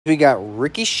We got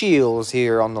Ricky Schiels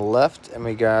here on the left, and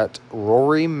we got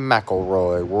Rory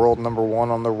McIlroy, world #1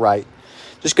 on the right.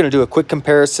 Just going to do a quick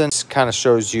comparison. This kind of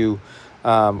shows you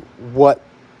what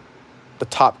the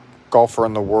top golfer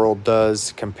in the world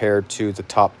does compared to the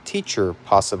top teacher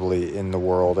possibly in the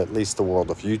world, at least the world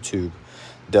of YouTube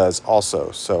does also.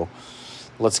 So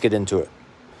let's get into it.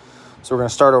 So we're going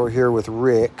to start over here with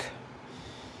Rick.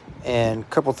 And a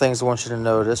couple things I want you to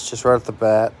notice just right off the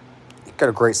bat. You've got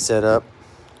a great setup.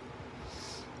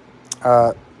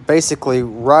 Basically,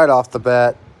 right off the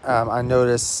bat, I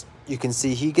notice you can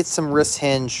see he gets some wrist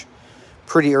hinge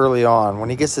pretty early on. When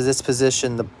he gets to this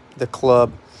position, the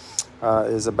club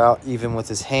is about even with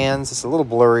his hands. It's a little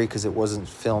blurry because it wasn't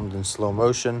filmed in slow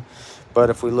motion. But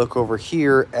if we look over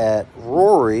here at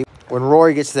Rory, when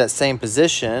Rory gets to that same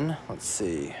position, let's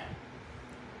see,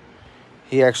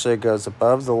 he actually goes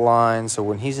above the line. So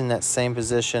when he's in that same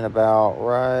position about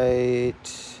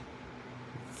right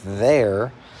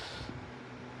there,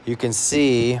 you can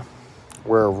see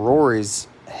where Rory's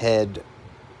head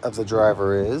of the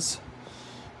driver is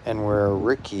and where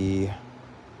Ricky's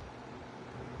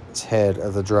head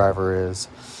of the driver is.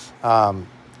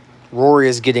 Rory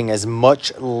is getting as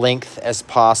much length as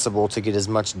possible to get as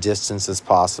much distance as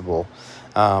possible.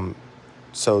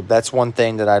 So that's one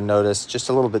thing that I noticed, just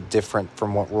a little bit different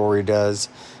from what Rory does.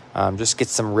 Just get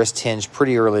some wrist hinge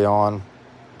pretty early on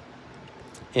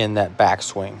in that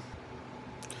backswing.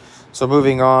 So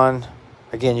moving on,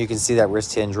 again, you can see that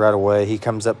wrist hinge right away. He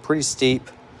comes up pretty steep.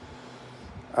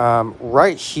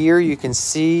 Right here, you can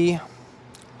see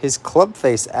his club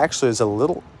face actually is a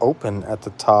little open at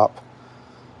the top.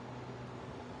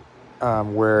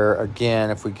 Where, again,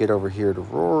 if we get over here to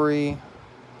Rory,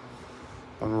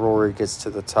 when Rory gets to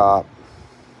the top,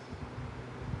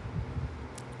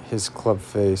 his club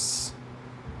face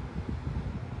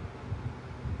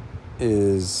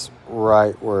is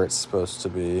right where it's supposed to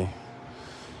be.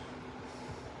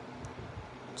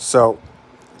 So,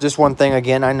 just one thing,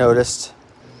 again, I noticed.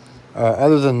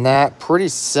 Other than that, pretty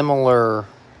similar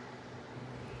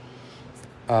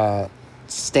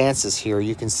stances here.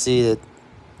 You can see that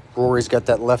Rory's got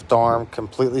that left arm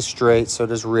completely straight, so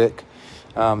does Rick.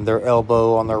 Their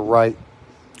elbow on their right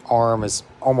arm is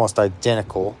almost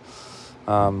identical.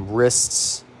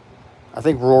 Wrists, I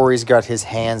think Rory's got his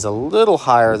hands a little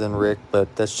higher than Rick,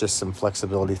 but that's just some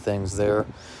flexibility things there.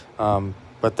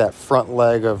 But that front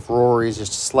leg of Rory's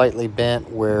just slightly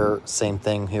bent, where same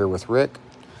thing here with Rick.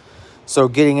 So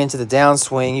getting into the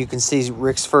downswing, you can see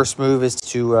Rick's first move is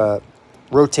to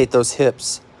rotate those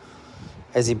hips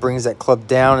as he brings that club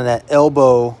down, and that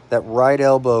elbow, that right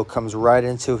elbow comes right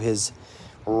into his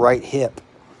right hip.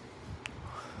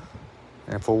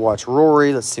 And if we'll watch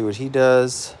Rory, let's see what he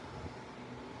does.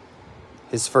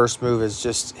 His first move is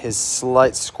just his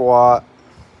slight squat.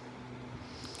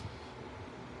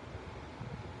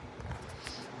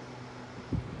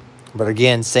 But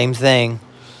again, same thing.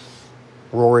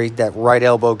 Rory, that right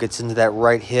elbow gets into that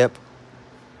right hip.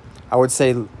 I would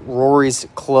say Rory's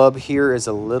club here is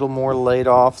a little more laid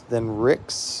off than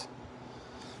Rick's.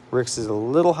 Rick's is a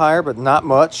little higher, but not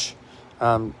much.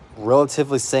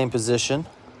 Relatively same position.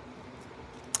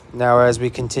 Now as we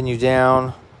continue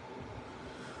down,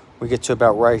 we get to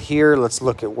about right here. Let's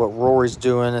look at what Rory's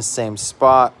doing, the same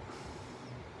spot.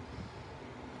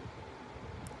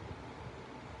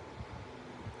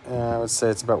 I would say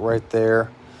it's about right there.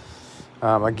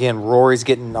 Again, Rory's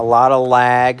getting a lot of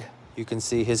lag. You can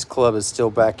see his club is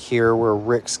still back here, where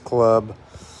Rick's club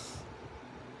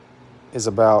is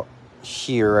about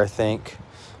here, I think.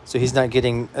 So he's not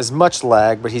getting as much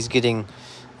lag, but he's getting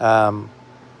some.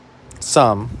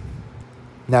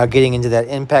 Now getting into that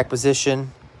impact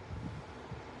position,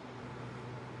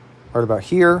 right about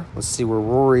here. Let's see where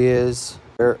Rory is.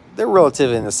 They're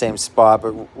relatively in the same spot,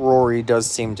 but Rory does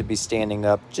seem to be standing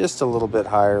up just a little bit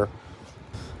higher.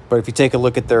 But if you take a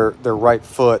look at their right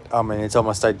foot, I mean, it's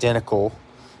almost identical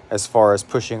as far as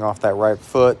pushing off that right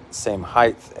foot, same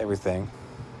height, everything.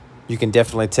 You can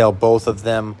definitely tell both of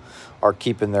them are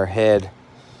keeping their head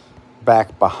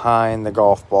back behind the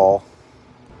golf ball.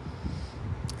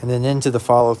 And then into the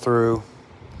follow-through.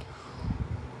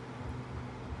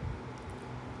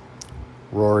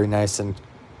 Rory nice and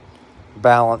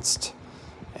balanced.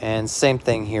 And same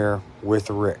thing here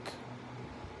with Rick.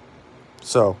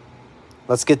 So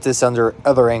let's get this under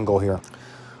other angle here.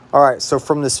 All right, so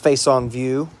from this face-on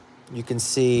view, you can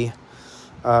see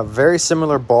a very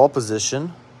similar ball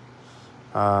position.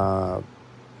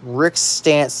 Rick's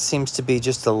stance seems to be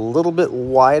just a little bit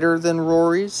wider than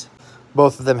Rory's.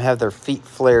 Both of them have their feet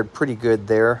flared pretty good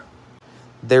there.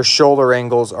 Their shoulder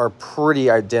angles are pretty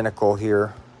identical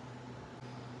here.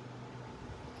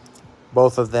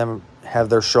 Both of them have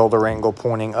their shoulder angle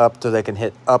pointing up so they can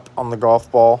hit up on the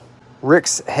golf ball.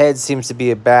 Rick's head seems to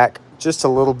be back just a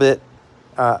little bit,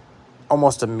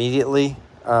 almost immediately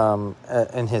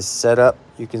in his setup.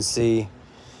 You can see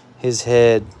his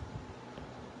head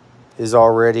is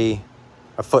already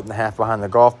 1.5 feet behind the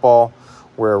golf ball,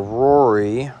 where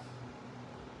Rory,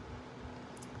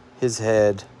 his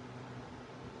head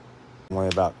only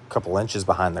about a couple inches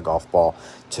behind the golf ball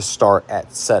to start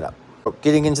at setup.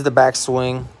 Getting into the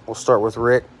backswing, we'll start with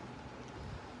Rick.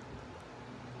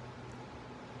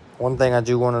 One thing I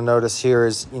do want to notice here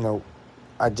is,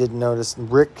 I did notice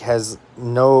Rick has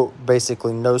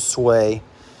basically no sway,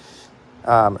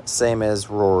 same as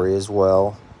Rory as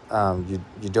well.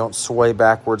 You don't sway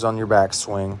backwards on your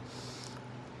backswing.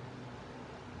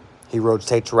 He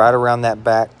rotates right around that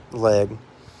back leg.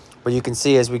 But you can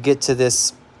see as we get to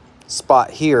this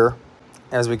spot here,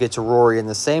 as we get to Rory in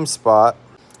the same spot,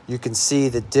 you can see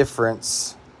the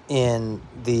difference in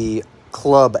the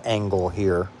club angle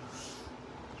here.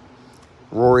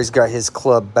 Rory's got his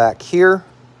club back here,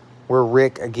 where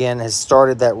Rick, again, has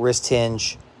started that wrist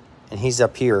hinge, and he's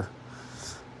up here.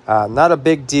 Not a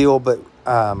big deal, but,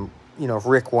 if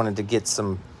Rick wanted to get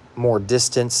some more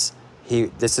distance,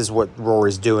 this is what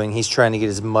Rory's doing. He's trying to get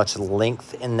as much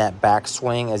length in that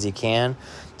backswing as he can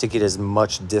to get as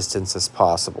much distance as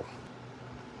possible.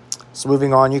 So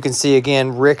moving on, you can see,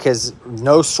 again, Rick has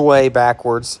no sway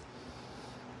backwards.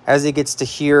 As he gets to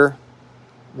here,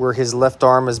 where his left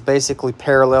arm is basically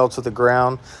parallel to the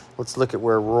ground, let's look at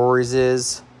where Rory's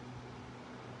is.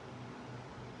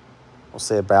 We'll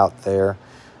say about there.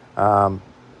 So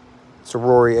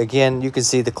Rory, again, you can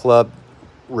see the club,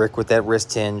 Rick with that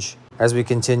wrist hinge. As we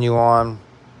continue on,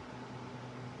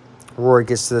 Rory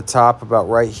gets to the top about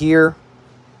right here.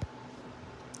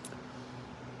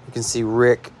 You can see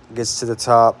Rick gets to the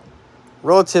top,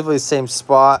 relatively the same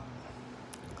spot.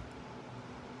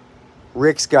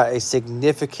 Rick's got a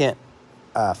significant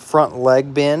front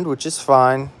leg bend, which is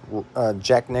fine.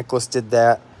 Jack Nicklaus did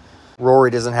that. Rory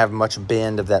doesn't have much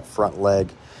bend of that front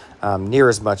leg, near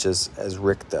as much as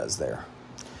Rick does there.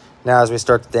 Now as we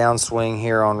start the downswing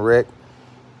here on Rick,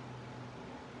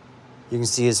 you can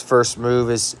see his first move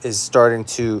is starting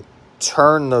to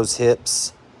turn those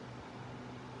hips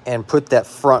and put that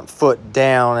front foot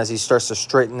down as he starts to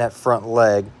straighten that front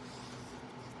leg.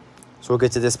 So we'll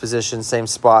get to this position, same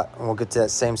spot, and we'll get to that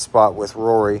same spot with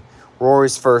Rory.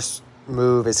 Rory's first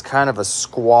move is kind of a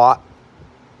squat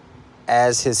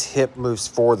as his hip moves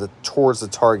towards the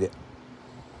target.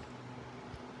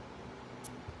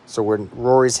 So when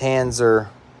Rory's hands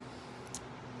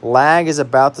lag is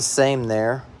about the same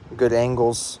there. Good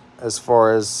angles as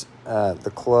far as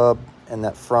the club and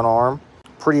that front arm.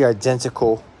 Pretty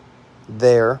identical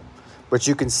there. But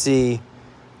you can see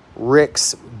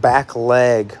Rick's back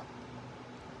leg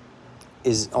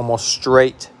is almost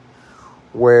straight,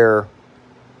 where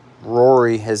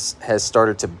Rory has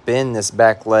started to bend this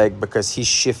back leg because he's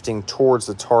shifting towards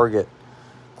the target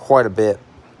quite a bit.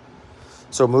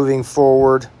 So moving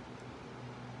forward,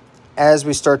 as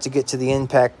we start to get to the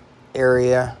impact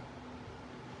area,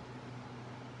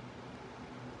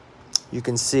 you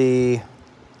can see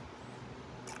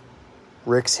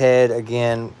Rick's head,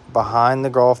 again, behind the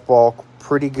golf ball,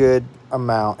 pretty good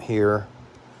amount here,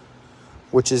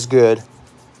 which is good.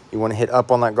 You want to hit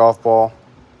up on that golf ball,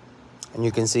 and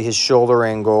you can see his shoulder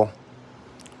angle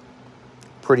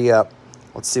pretty up.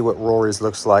 Let's see what Rory's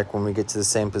looks like when we get to the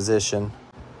same position.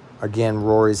 Again,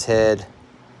 Rory's head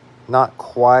not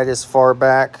quite as far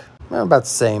back, about the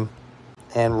same.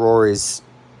 And Rory's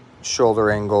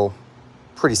shoulder angle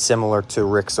pretty similar to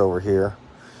Rick's over here.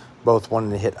 Both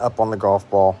wanting to hit up on the golf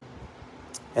ball.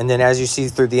 And then as you see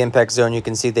through the impact zone, you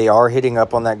can see they are hitting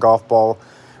up on that golf ball.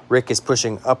 Rick is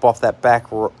pushing up off that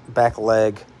back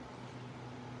leg.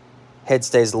 Head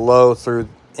stays low through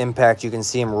impact. You can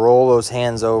see him roll those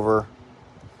hands over.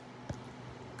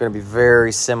 Going to be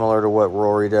very similar to what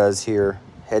Rory does here.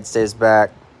 Head stays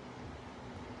back.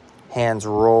 Hands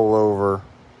roll over.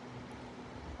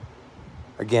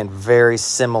 Again, very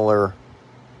similar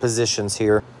positions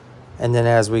here. And then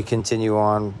as we continue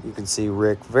on, you can see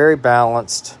Rick very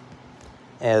balanced,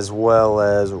 as well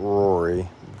as Rory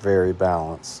very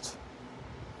balanced.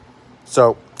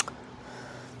 So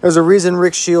there's a reason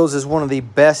Rick Schiels is one of the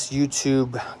best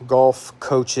YouTube golf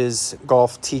coaches,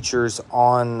 golf teachers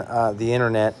on the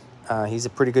internet. He's a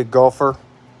pretty good golfer.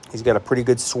 He's got a pretty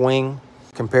good swing.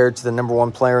 Compared to the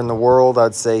 #1 player in the world,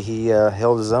 I'd say he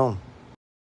held his own.